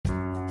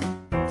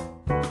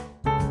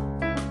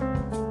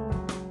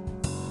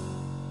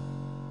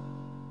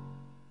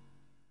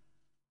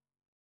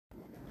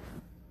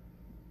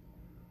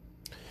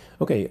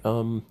Okay,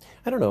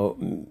 I don't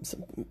know.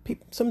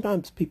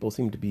 Sometimes people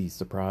seem to be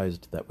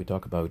surprised that we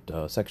talk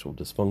about sexual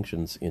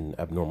dysfunctions in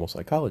abnormal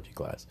psychology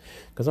class,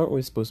 because aren't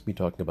we supposed to be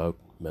talking about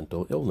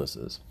mental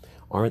illnesses?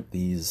 Aren't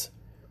these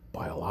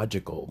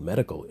biological,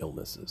 medical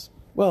illnesses?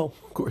 Well,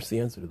 of course, the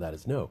answer to that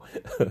is no.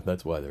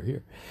 That's why they're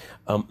here.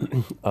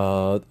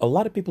 A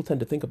lot of people tend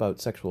to think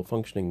about sexual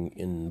functioning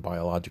in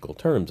biological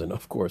terms, and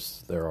of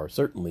course, there are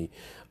certainly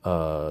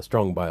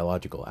strong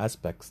biological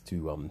aspects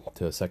to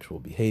sexual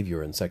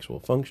behavior and sexual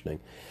functioning.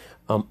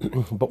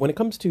 But when it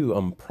comes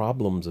to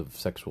problems of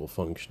sexual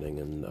functioning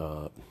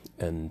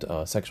and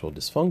sexual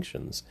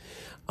dysfunctions,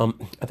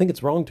 I think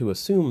it's wrong to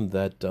assume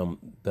that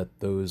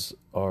those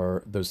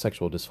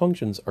sexual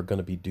dysfunctions are going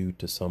to be due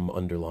to some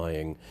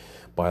underlying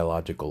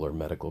biological or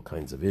medical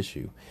kinds of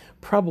issue.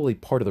 Probably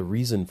part of the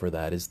reason for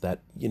that is that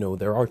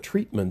there are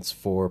treatments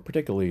for,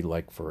 particularly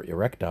like for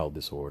erectile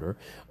disorder,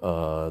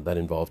 that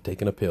involve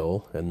taking a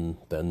pill, and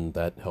then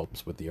that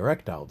helps with the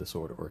erectile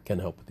disorder, or can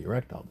help with the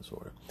erectile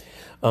disorder.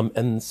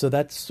 And so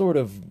that's sort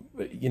of,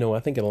 I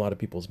think in a lot of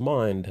people's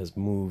mind has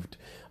moved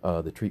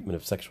the treatment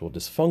of sexual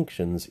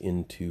dysfunctions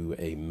into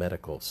a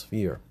medical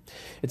sphere.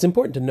 It's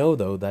important to know,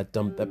 though, that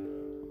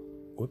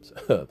whoops,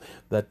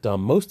 that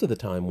most of the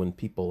time when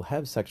people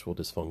have sexual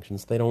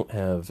dysfunctions, they don't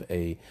have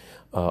a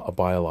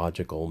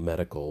biological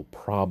medical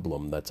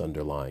problem that's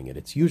underlying it.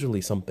 It's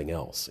usually something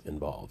else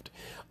involved,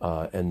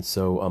 and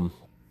so.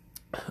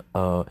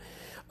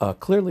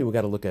 Clearly, we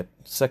got to look at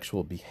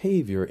sexual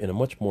behavior in a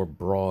much more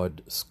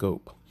broad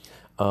scope.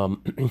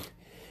 Um,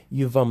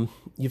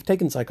 you've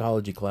taken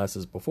psychology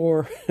classes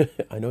before,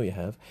 I know you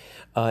have,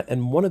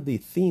 and one of the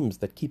themes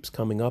that keeps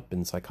coming up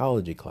in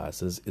psychology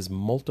classes is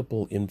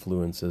multiple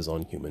influences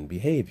on human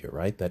behavior,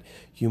 right? That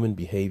human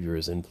behavior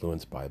is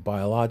influenced by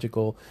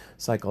biological,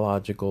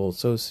 psychological,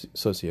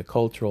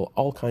 sociocultural,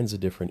 all kinds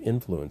of different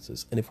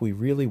influences. And if we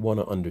really want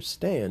to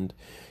understand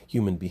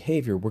human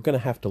behavior, we're going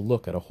to have to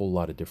look at a whole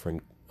lot of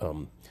different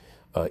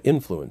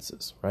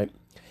influences, right?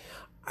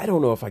 I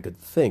don't know if I could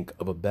think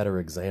of a better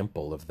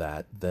example of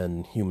that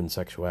than human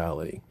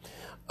sexuality.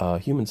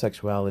 Human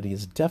sexuality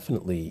is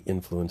definitely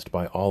influenced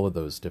by all of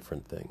those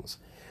different things.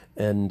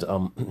 And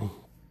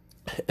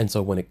and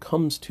so when it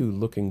comes to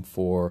looking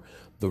for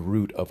the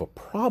root of a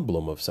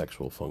problem of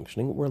sexual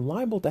functioning, we're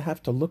liable to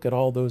have to look at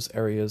all those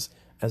areas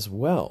as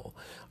well.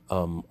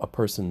 A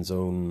person's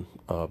own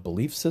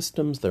belief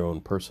systems, their own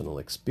personal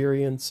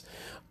experience,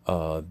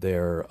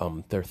 their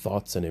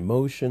thoughts and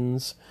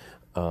emotions,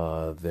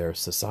 their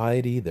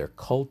society, their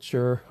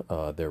culture,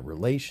 their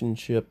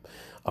relationship,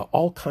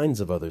 all kinds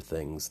of other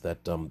things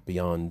that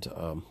beyond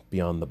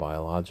the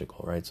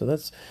biological, right? So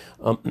that's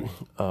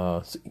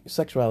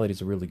sexuality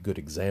is a really good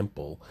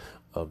example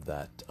of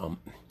that.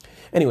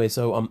 Anyway,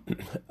 so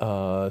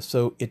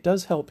it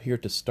does help here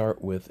to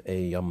start with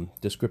a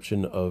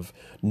description of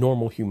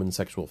normal human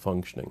sexual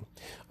functioning.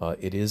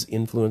 It is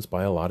influenced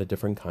by a lot of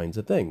different kinds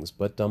of things,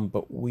 but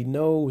we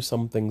know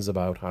some things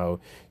about how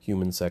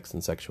human sex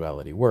and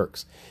sexuality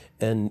works,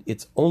 and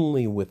it's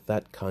only with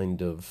that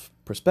kind of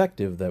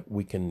perspective that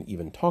we can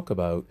even talk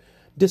about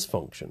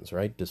dysfunctions,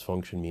 right?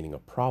 Dysfunction meaning a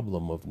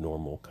problem of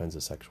normal kinds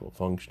of sexual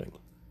functioning.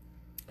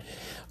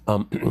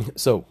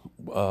 So,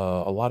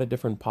 a lot of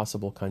different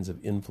possible kinds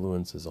of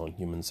influences on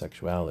human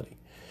sexuality.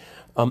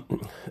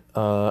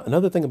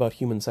 Another thing about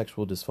human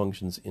sexual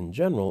dysfunctions in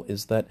general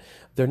is that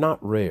they're not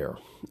rare.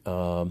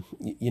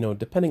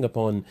 Depending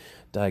upon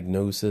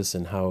diagnosis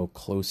and how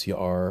close you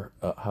are,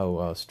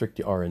 how strict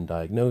you are in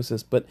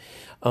diagnosis, but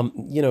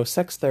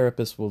sex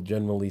therapists will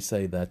generally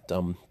say that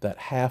that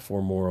half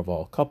or more of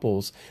all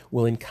couples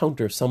will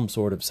encounter some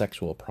sort of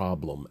sexual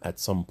problem at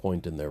some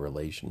point in their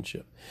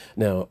relationship.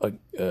 Now,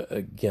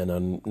 again,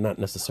 I'm not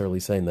necessarily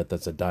saying that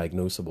that's a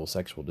diagnosable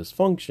sexual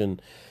dysfunction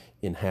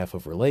in half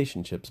of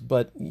relationships,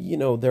 but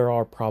there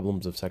are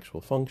problems of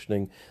sexual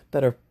functioning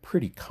that are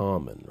pretty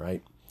common,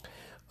 right?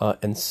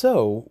 And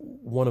so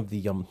one of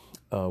the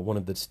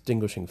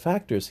distinguishing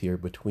factors here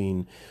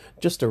between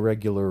just a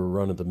regular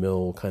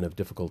run-of-the-mill kind of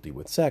difficulty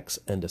with sex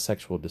and a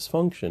sexual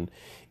dysfunction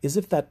is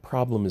if that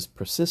problem is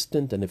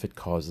persistent and if it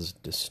causes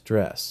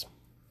distress.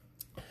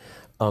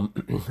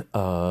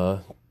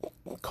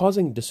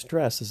 Causing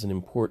distress is an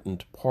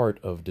important part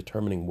of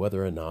determining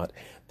whether or not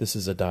this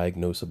is a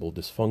diagnosable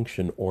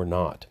dysfunction or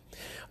not.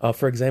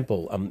 For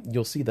example,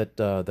 you'll see that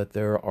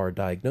there are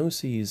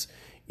diagnoses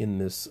in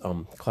this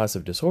class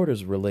of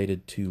disorders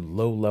related to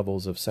low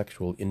levels of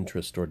sexual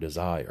interest or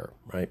desire,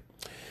 right?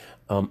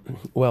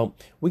 Well,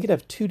 we could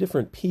have two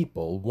different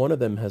people. One of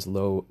them has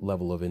low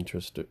level of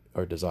interest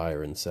or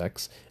desire in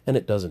sex, and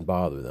it doesn't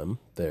bother them.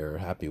 They're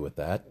happy with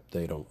that.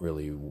 They don't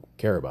really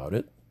care about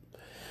it.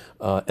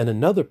 And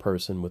another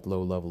person with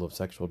low level of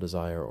sexual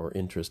desire or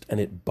interest,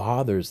 and it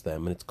bothers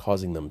them and it's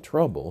causing them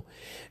trouble,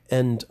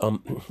 and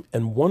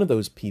one of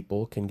those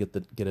people can get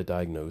a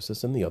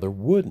diagnosis and the other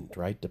wouldn't,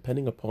 right?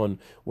 Depending upon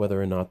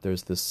whether or not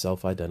there's this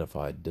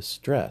self-identified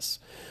distress,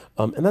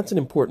 and that's an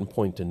important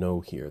point to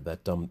know here.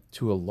 That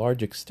to a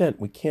large extent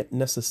we can't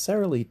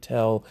necessarily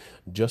tell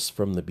just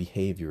from the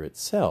behavior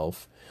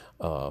itself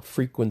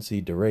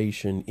frequency,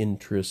 duration,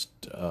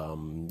 interest,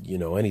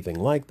 anything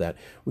like that.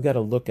 We got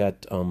to look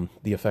at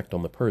the effect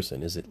on the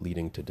person. Is it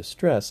leading to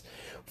distress?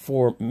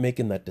 For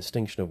making that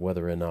distinction of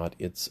whether or not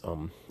it's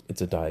a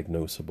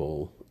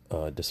diagnosable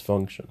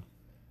dysfunction.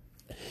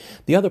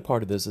 The other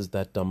part of this is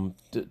that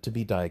to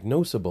be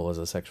diagnosable as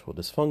a sexual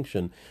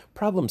dysfunction,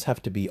 problems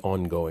have to be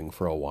ongoing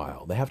for a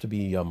while. They have to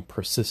be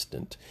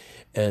persistent.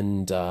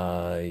 And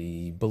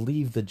I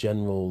believe the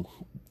general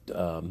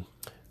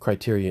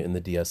criteria in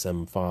the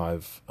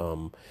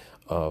DSM-5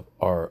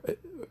 are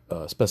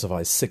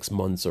specifies 6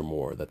 months or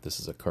more that this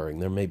is occurring.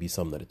 There may be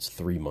some that it's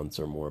 3 months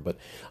or more, but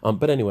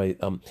anyway,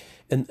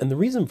 and the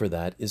reason for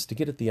that is to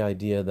get at the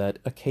idea that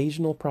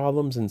occasional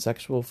problems in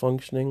sexual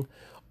functioning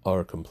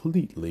are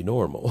completely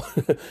normal.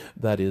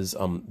 That is,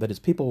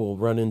 people will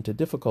run into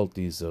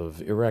difficulties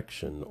of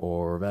erection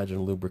or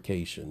vaginal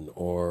lubrication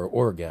or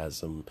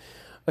orgasm,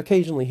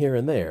 occasionally here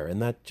and there,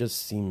 and that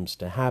just seems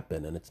to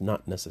happen, and it's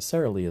not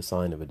necessarily a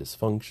sign of a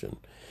dysfunction.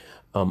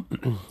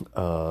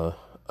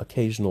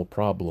 Occasional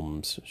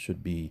problems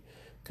should be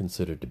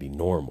considered to be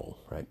normal,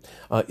 right?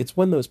 It's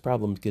when those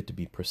problems get to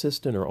be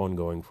persistent or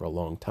ongoing for a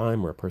long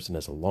time, where a person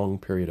has a long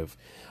period of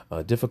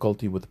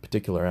difficulty with a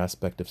particular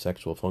aspect of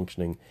sexual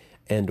functioning,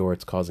 and or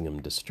it's causing them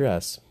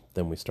distress,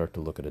 then we start to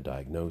look at a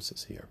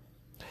diagnosis here.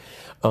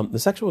 The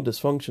sexual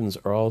dysfunctions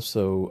are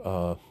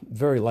also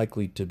very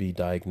likely to be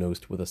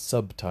diagnosed with a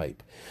subtype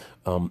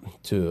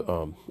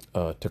to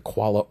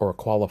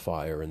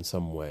qualifier in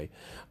some way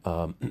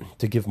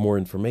to give more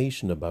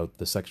information about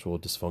the sexual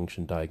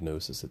dysfunction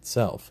diagnosis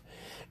itself.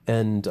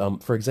 And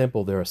for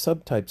example, there are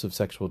subtypes of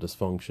sexual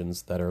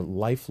dysfunctions that are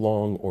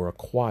lifelong or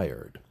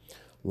acquired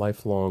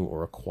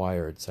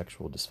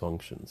sexual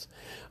dysfunctions.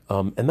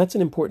 And that's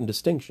an important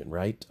distinction,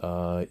 right?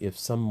 If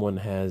someone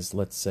has,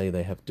 let's say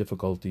they have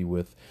difficulty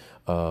with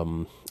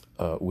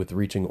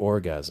reaching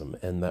orgasm,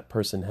 and that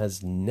person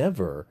has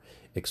never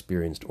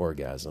experienced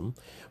orgasm,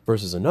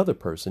 versus another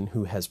person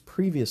who has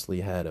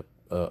previously had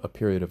a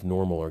period of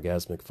normal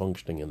orgasmic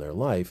functioning in their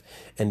life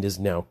and is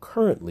now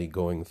currently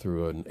going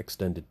through an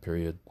extended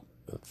period,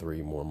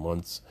 3 more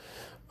months,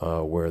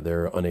 where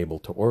they're unable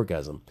to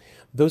orgasm.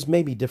 Those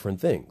may be different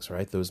things,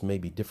 right? Those may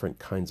be different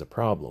kinds of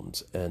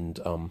problems, and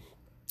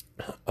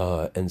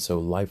so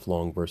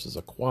lifelong versus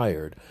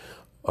acquired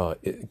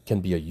it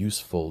can be a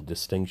useful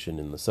distinction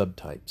in the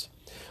subtypes.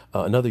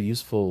 Another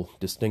useful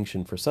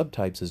distinction for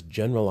subtypes is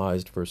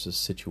generalized versus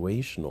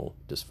situational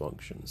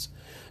dysfunctions.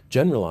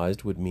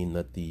 Generalized would mean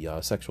that the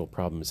sexual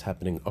problem is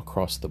happening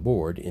across the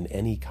board in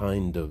any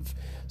kind of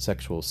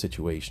sexual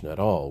situation at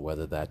all,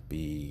 whether that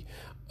be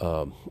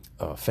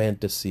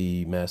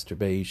fantasy,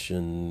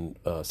 masturbation,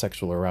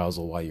 sexual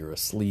arousal while you're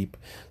asleep,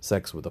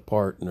 sex with a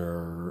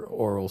partner,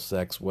 oral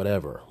sex,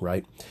 whatever,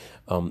 right?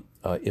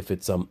 If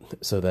it's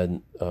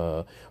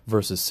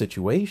versus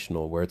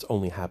situational, where it's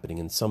only happening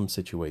in some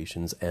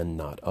situations and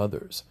not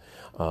others.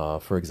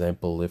 For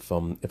example, if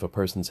a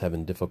person's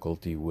having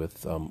difficulty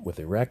with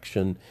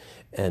erection,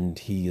 and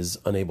he is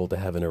unable to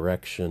have an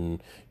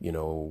erection,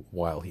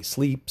 while he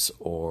sleeps,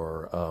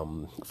 or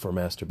for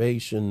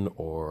masturbation,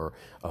 or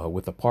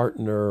with a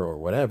partner, or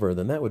whatever,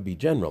 then that would be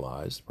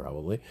generalized,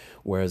 probably.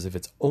 Whereas if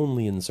it's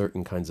only in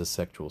certain kinds of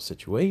sexual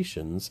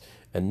situations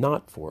and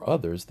not for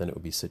others, then it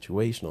would be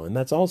situational. And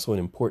that's also an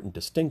important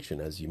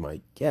distinction, as you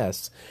might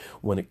guess,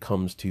 when it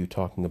comes to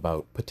talking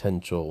about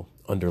potential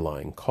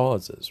underlying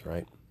causes,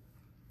 right?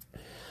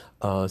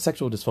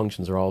 Sexual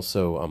dysfunctions are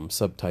also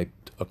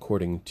subtyped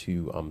according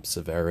to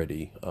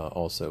severity,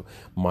 also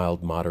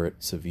mild,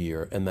 moderate,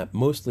 severe, and that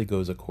mostly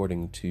goes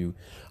according to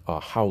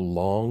how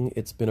long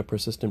it's been a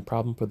persistent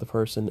problem for the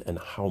person and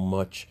how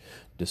much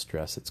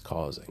distress it's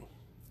causing.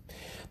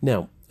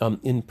 Now,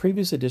 in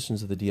previous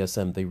editions of the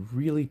DSM, they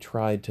really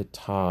tried to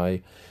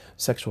tie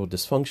sexual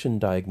dysfunction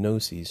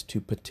diagnoses to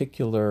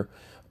particular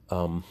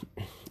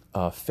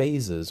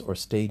phases or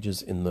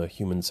stages in the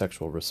human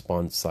sexual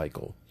response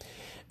cycle.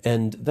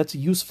 And that's a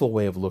useful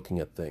way of looking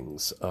at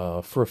things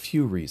for a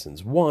few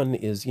reasons. One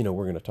is, we're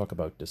going to talk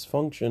about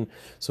dysfunction,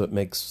 so it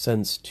makes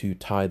sense to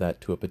tie that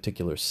to a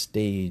particular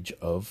stage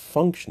of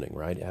functioning,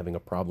 right? Having a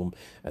problem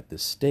at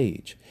this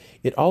stage.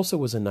 It also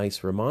was a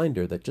nice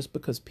reminder that just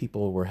because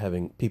people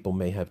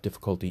may have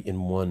difficulty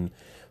in one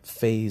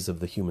phase of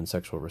the human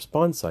sexual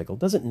response cycle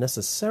doesn't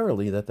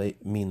necessarily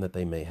mean that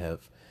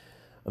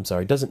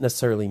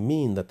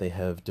they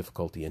have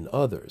difficulty in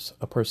others.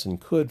 A person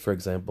could, for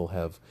example,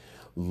 have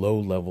low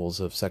levels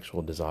of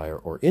sexual desire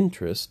or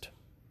interest.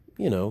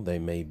 They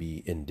may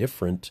be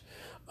indifferent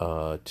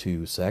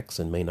to sex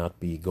and may not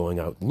be going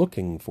out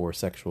looking for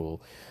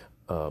sexual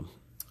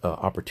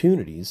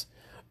opportunities.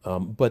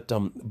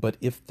 But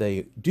if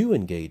they do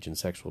engage in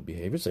sexual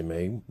behaviors, they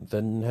may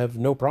then have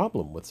no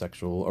problem with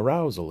sexual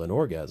arousal and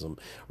orgasm,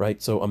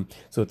 right? So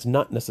it's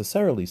not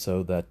necessarily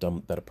so that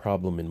that a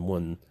problem in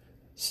one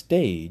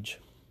stage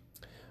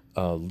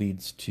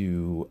leads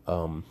to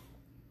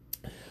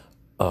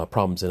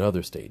problems in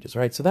other stages,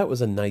 right? So that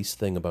was a nice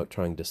thing about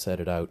trying to set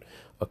it out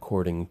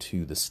according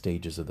to the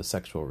stages of the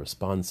sexual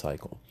response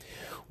cycle.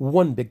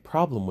 One big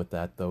problem with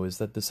that, though, is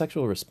that the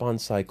sexual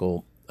response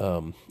cycle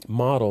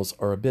models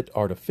are a bit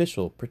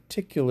artificial,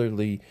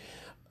 particularly,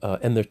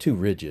 and they're too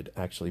rigid,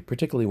 actually,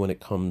 particularly when it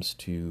comes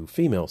to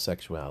female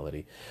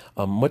sexuality.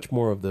 Much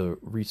more of the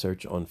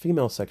research on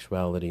female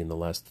sexuality in the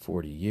last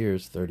 40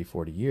 years, 30,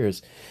 40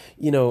 years,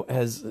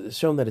 has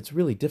shown that it's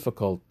really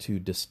difficult to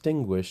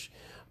distinguish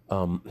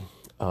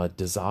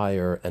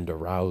desire and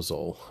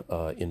arousal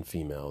in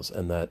females,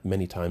 and that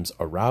many times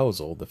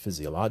arousal, the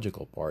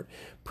physiological part,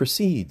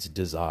 precedes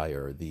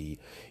desire, the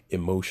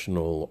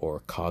emotional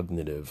or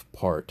cognitive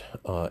part,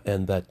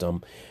 and that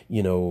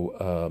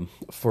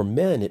for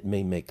men it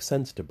may make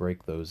sense to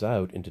break those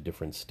out into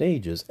different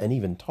stages and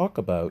even talk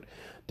about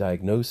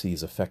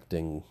diagnoses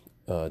affecting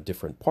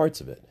different parts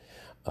of it.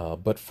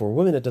 But for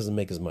women, it doesn't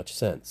make as much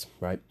sense,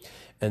 right?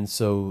 And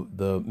so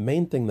the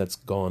main thing that's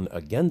gone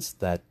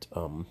against that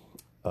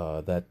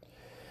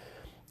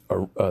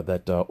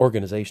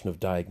organization of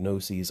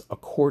diagnoses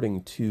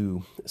according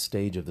to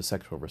stage of the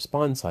sexual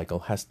response cycle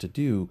has to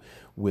do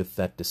with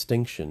that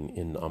distinction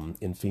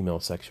in female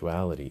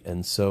sexuality.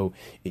 And so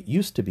it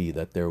used to be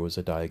that there was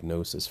a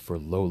diagnosis for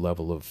low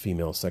level of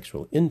female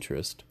sexual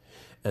interest,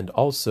 and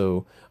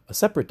also a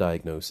separate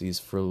diagnoses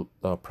for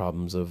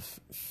problems of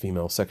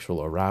female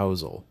sexual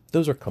arousal.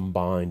 Those are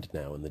combined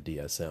now in the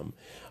DSM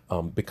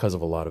because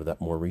of a lot of that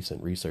more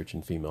recent research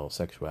in female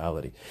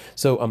sexuality.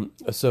 So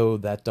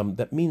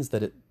that means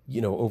that it,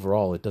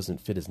 overall it doesn't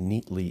fit as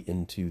neatly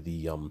into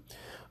the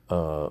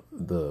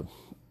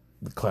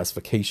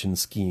classification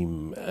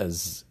scheme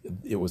as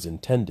it was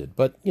intended.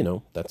 But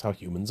that's how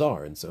humans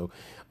are, and so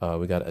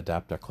we got to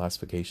adapt our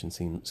classification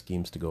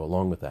schemes to go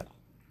along with that.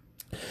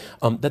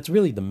 That's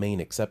really the main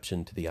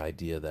exception to the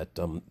idea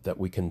that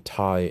we can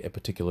tie a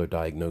particular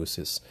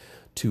diagnosis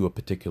to a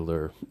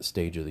particular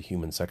stage of the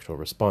human sexual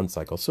response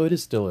cycle. So it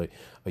is still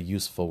a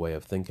useful way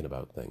of thinking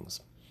about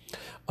things.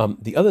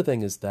 The other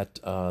thing is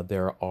that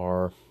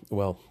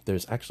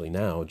there's actually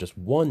now just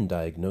one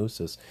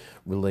diagnosis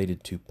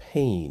related to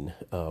pain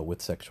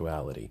with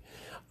sexuality.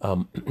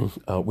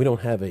 We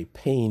don't have a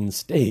pain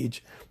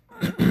stage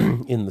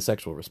in the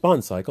sexual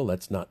response cycle.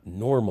 That's not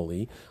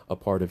normally a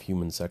part of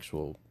human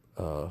sexual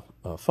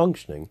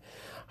functioning.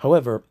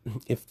 However,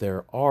 if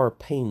there are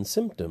pain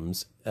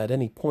symptoms at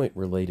any point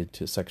related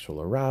to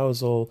sexual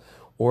arousal,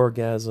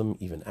 orgasm,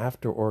 even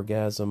after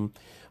orgasm,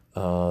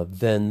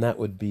 then that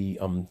would be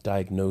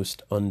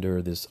diagnosed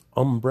under this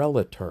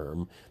umbrella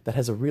term that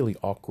has a really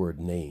awkward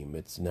name.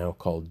 It's now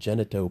called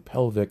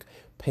genitopelvic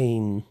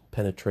pain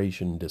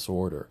penetration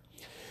disorder.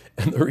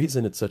 And the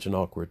reason it's such an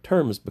awkward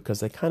term is because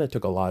they kind of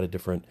took a lot of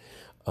different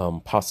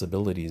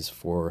possibilities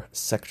for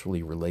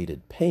sexually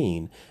related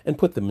pain and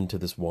put them into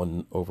this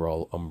one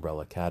overall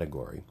umbrella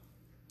category.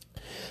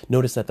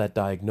 Notice that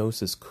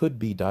diagnosis could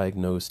be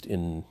diagnosed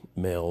in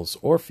males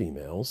or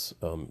females.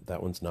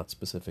 That one's not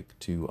specific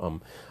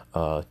to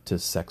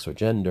sex or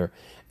gender,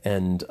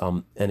 and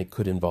it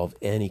could involve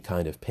any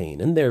kind of pain.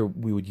 And there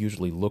we would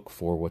usually look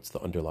for what's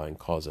the underlying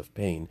cause of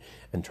pain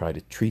and try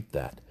to treat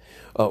that.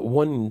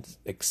 One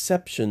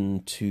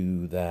exception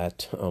to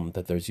that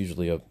there's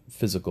usually a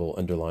physical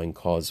underlying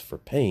cause for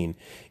pain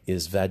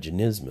is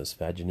vaginismus.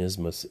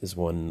 Vaginismus is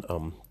one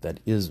that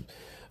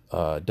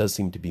does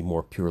seem to be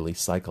more purely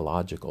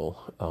psychological,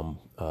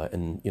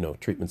 and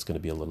treatment's going to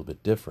be a little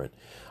bit different.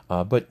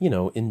 But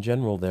in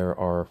general, there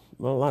are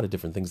a lot of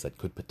different things that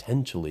could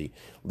potentially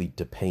lead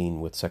to pain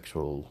with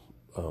sexual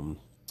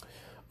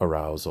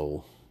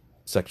arousal,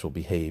 sexual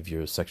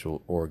behavior,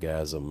 sexual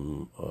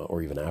orgasm,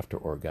 or even after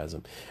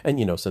orgasm.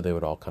 And so they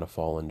would all kind of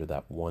fall under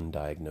that one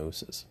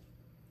diagnosis.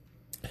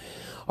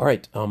 All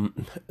right,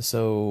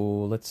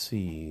 so let's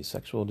see,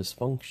 sexual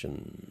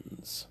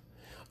dysfunctions.